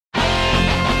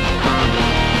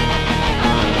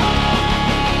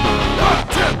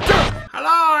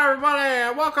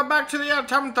And welcome back to the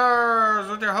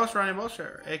Attempters with your host Ronnie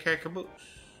Bolster, aka Caboose.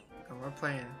 And we're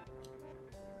playing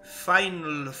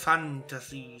Final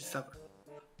Fantasy VII.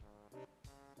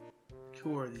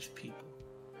 Who are these people?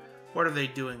 What are they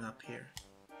doing up here?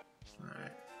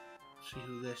 Alright, see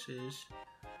who this is.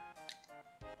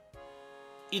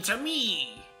 It's a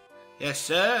me! Yes,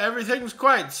 sir, everything's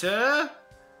quiet, sir.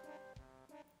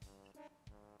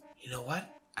 You know what?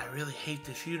 I really hate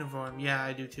this uniform. Yeah,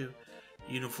 I do too.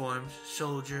 Uniforms,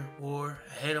 soldier, war,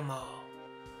 I hate them all.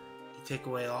 They take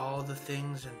away all the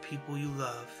things and people you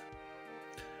love.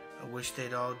 I wish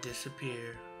they'd all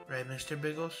disappear. Right, Mr.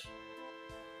 Biggles?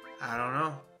 I don't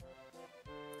know.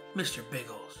 Mr.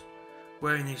 Biggles,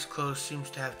 wearing these clothes seems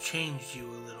to have changed you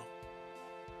a little.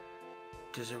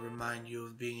 Does it remind you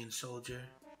of being in Soldier?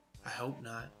 I hope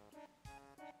not.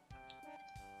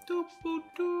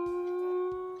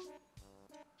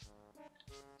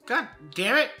 God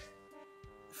damn it!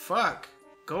 Fuck.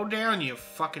 Go down, you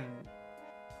fucking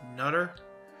nutter.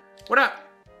 What up?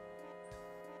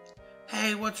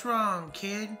 Hey, what's wrong,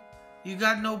 kid? You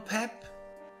got no pep?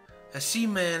 A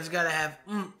seaman's gotta have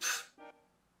oomph.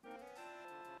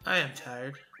 I am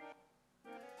tired.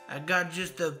 I got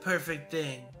just the perfect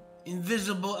thing.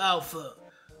 Invisible Alpha.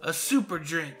 A super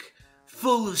drink.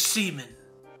 Full of semen.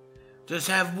 Just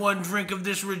have one drink of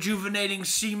this rejuvenating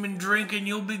semen drink and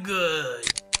you'll be good.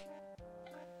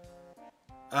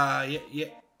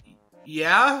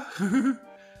 Yeah?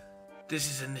 This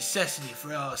is a necessity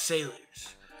for all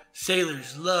sailors.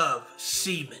 Sailors love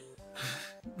semen.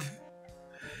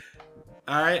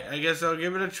 Alright, I guess I'll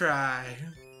give it a try.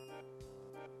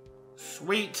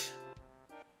 Sweet.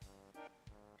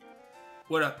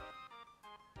 What up?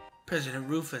 President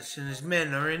Rufus and his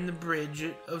men are in the bridge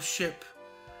of ship.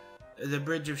 The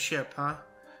bridge of ship, huh?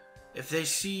 If they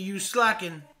see you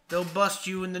slacking, they'll bust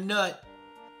you in the nut.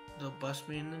 They'll bust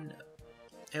me in the nut.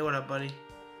 Hey, what up, buddy?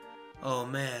 Oh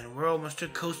man, we're almost to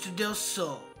Costa del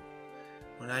Sol.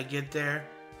 When I get there,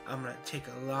 I'm gonna take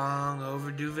a long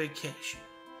overdue vacation.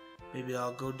 Maybe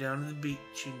I'll go down to the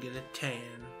beach and get a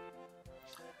tan.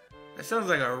 That sounds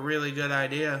like a really good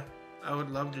idea. I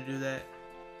would love to do that.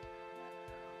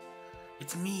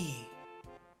 It's me,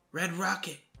 Red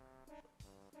Rocket.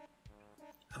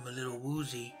 I'm a little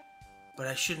woozy, but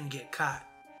I shouldn't get caught.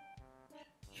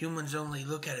 Humans only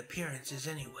look at appearances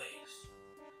anyways.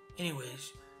 Any way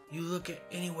you look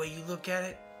at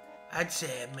it, I'd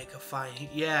say I'd make a fine...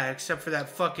 Yeah, except for that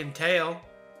fucking tail.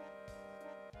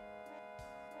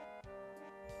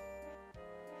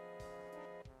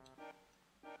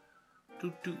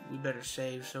 We better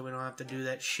save so we don't have to do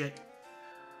that shit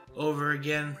over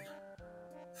again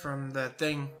from the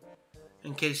thing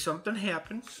in case something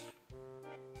happens.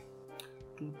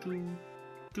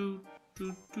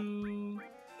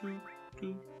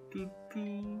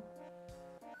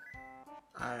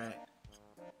 Alright.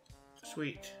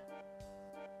 Sweet.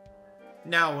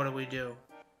 Now what do we do?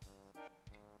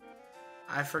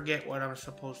 I forget what I'm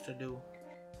supposed to do.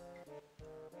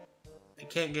 I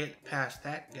can't get past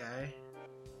that guy.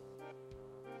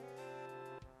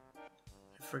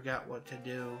 I forgot what to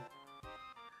do.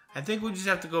 I think we just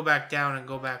have to go back down and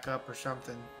go back up or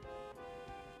something.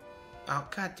 Oh,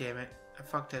 god damn it. I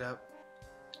fucked it up.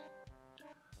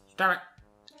 Stop it.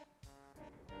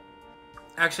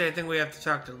 Actually, I think we have to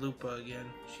talk to Lupa again.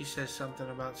 She says something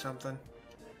about something.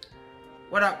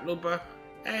 What up, Lupa?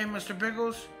 Hey, Mr.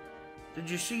 Biggles. Did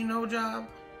you see No Job?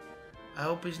 I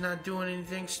hope he's not doing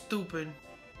anything stupid.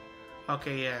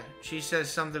 Okay, yeah. She says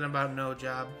something about No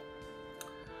Job.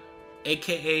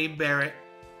 AKA Barrett.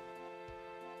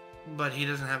 But he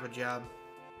doesn't have a job.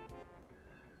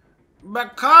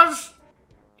 Because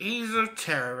he's a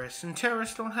terrorist, and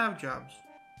terrorists don't have jobs.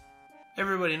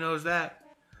 Everybody knows that.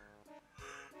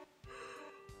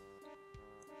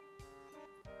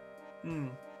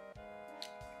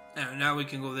 Now we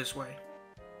can go this way.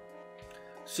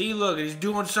 See, look, he's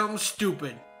doing something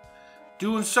stupid.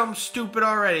 Doing something stupid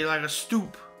already, like a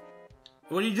stoop.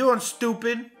 What are you doing,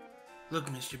 stupid?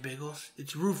 Look, Mr. Biggles,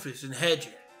 it's Rufus and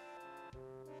Hedger.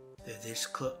 They're this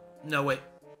close. No, wait.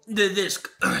 They're this...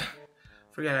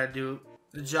 Forgot how to do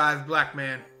the jive black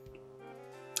man.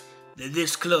 They're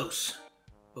this close,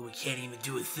 but we can't even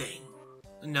do a thing.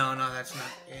 No, that's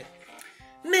not it.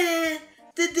 Man,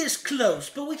 they're this close,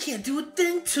 but we can't do a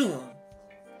thing to them.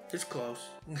 It's close.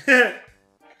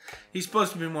 He's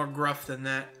supposed to be more gruff than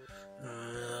that.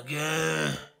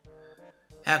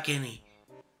 How can he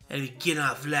get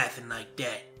off laughing like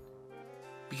that?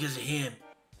 Because of him,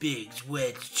 Biggs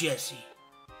weds Jessie.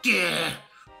 God,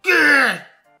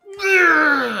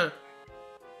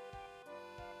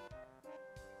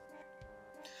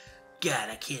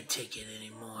 I can't take it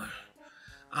anymore.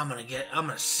 I'm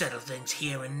gonna settle things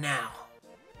here and now.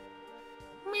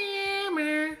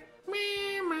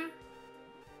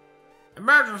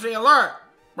 Emergency alert!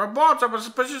 Reports of a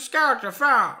suspicious character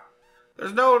found.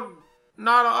 There's not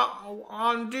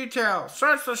on detail.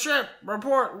 Search the ship.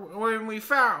 Report when we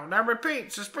found. I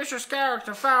repeat, suspicious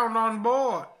character found on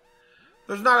board.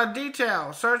 There's not a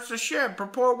detail. Search the ship.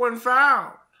 Report when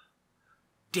found.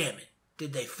 Damn it.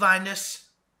 Did they find us?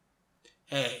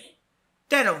 Hey,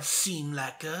 that don't seem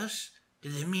like us.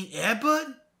 Did they mean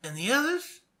Airbud and the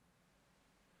others?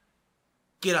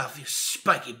 Get off your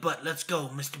spiky butt. Let's go,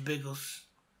 Mr. Biggles.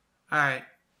 Alright.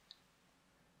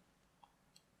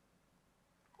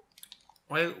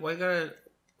 Why you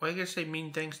gotta say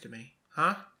mean things to me?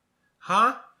 Huh?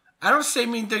 Huh? I don't say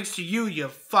mean things to you, you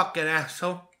fucking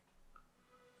asshole.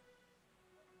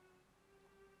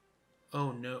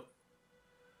 Oh no.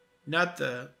 Not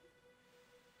the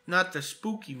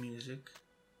spooky music.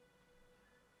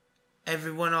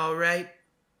 Everyone alright?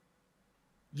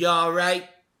 You alright?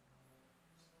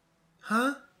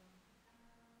 Huh?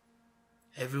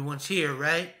 Everyone's here,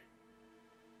 right?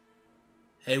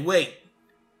 Hey, wait.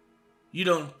 You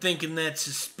don't thinking that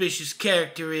suspicious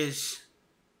character is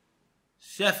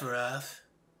Sephiroth?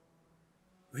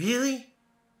 Really?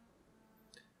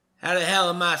 How the hell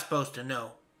am I supposed to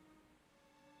know?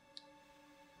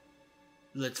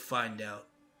 Let's find out.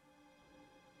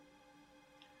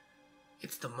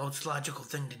 It's the most logical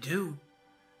thing to do.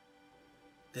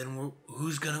 Then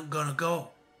who's gonna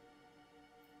go?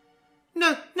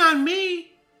 No, not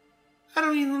me. I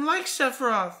don't even like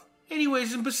Sephiroth.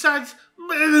 Anyways, and besides...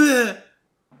 Yeah,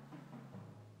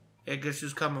 guess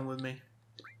who's coming with me?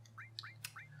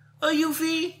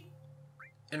 Yuffie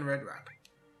and Red Rock.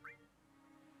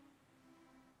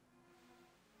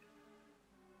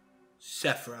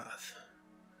 Sephiroth.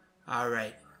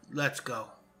 Alright, let's go.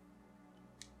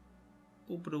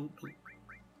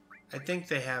 I think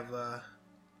they have a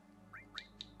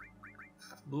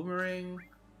boomerang.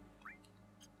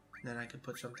 Then I could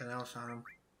put something else on him.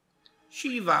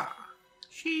 Shiva.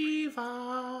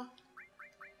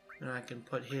 And I can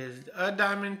put a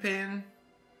diamond pin.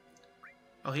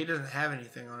 Oh, he doesn't have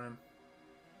anything on him.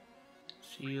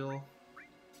 Seal.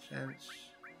 Sense.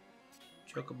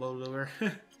 Chocobo lure.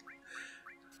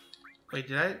 Wait,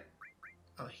 did I?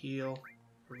 Oh, heal.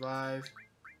 Revive.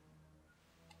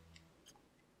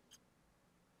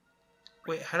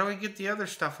 Wait, how do I get the other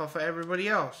stuff off of everybody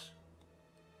else?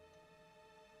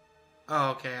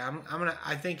 Oh, okay.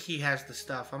 I think he has the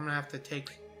stuff. I'm gonna have to take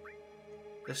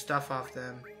the stuff off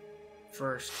them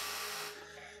first.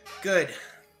 Good.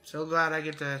 So glad I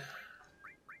get to...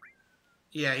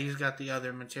 Yeah, he's got the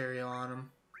other material on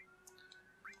him.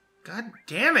 God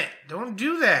damn it! Don't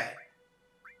do that!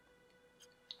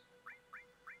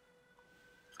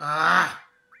 Ah!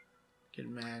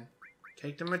 Getting mad.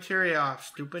 Take the material off,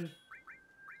 stupid.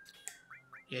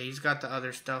 Yeah, he's got the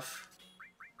other stuff.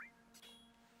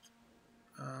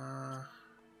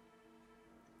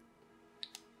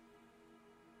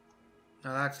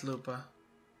 Now that's Lupa.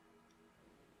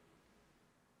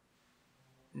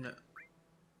 No.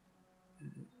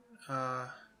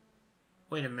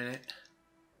 Wait a minute.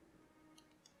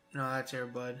 No, that's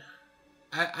Airbud.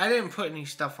 I didn't put any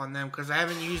stuff on them because I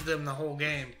haven't used them the whole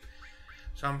game.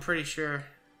 So I'm pretty sure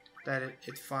that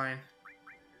it's fine.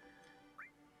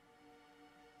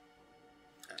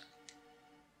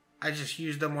 I just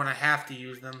use them when I have to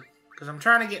use them. Because I'm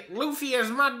trying to get Luffy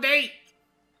as my date.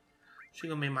 She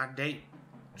gonna be my date.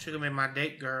 She gonna be my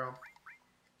date girl.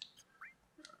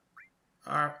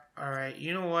 Alright,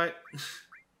 you know what?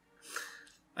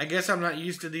 I guess I'm not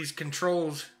used to these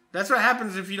controls. That's what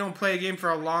happens if you don't play a game for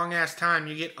a long ass time.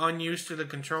 You get unused to the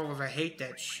controls. I hate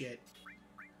that shit.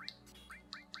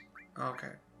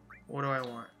 Okay. What do I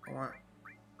want? I want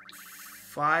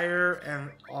fire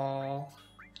and all.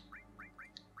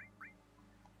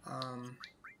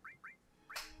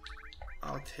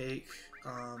 I'll take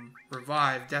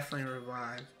revive. Definitely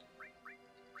revive.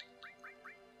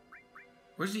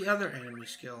 Where's the other enemy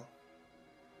skill?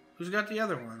 Who's got the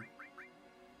other one?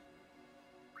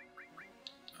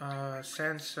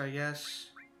 Sense, I guess.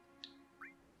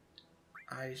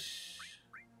 Ice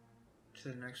to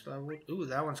the next level. Ooh,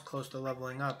 that one's close to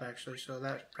leveling up, actually, so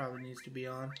that probably needs to be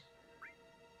on.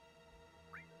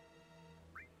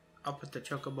 I'll put the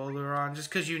Chocobo lure on,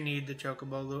 just because you need the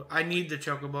Chocobo lure. I need the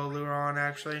Chocobo lure on,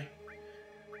 actually.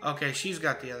 Okay, she's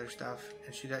got the other stuff.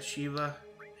 And she got Shiva,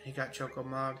 and he got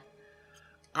Chocomog.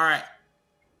 Alright.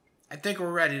 I think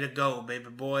we're ready to go,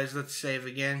 baby boys. Let's save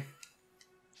again.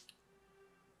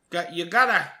 You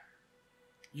gotta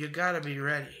be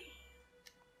ready.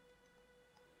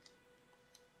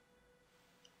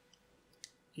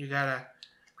 You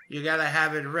gotta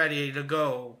have it ready to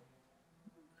go.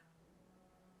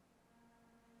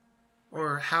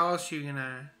 Or how else are you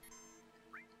gonna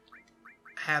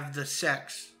have the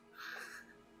sex?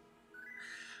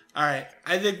 Alright,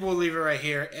 I think we'll leave it right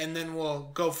here, and then we'll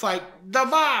go fight the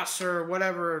boss, or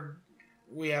whatever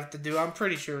we have to do. I'm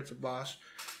pretty sure it's a boss.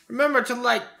 Remember to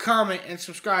like, comment, and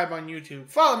subscribe on YouTube.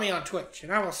 Follow me on Twitch,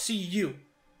 and I will see you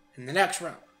in the next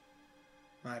round.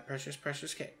 My precious,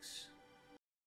 precious cakes.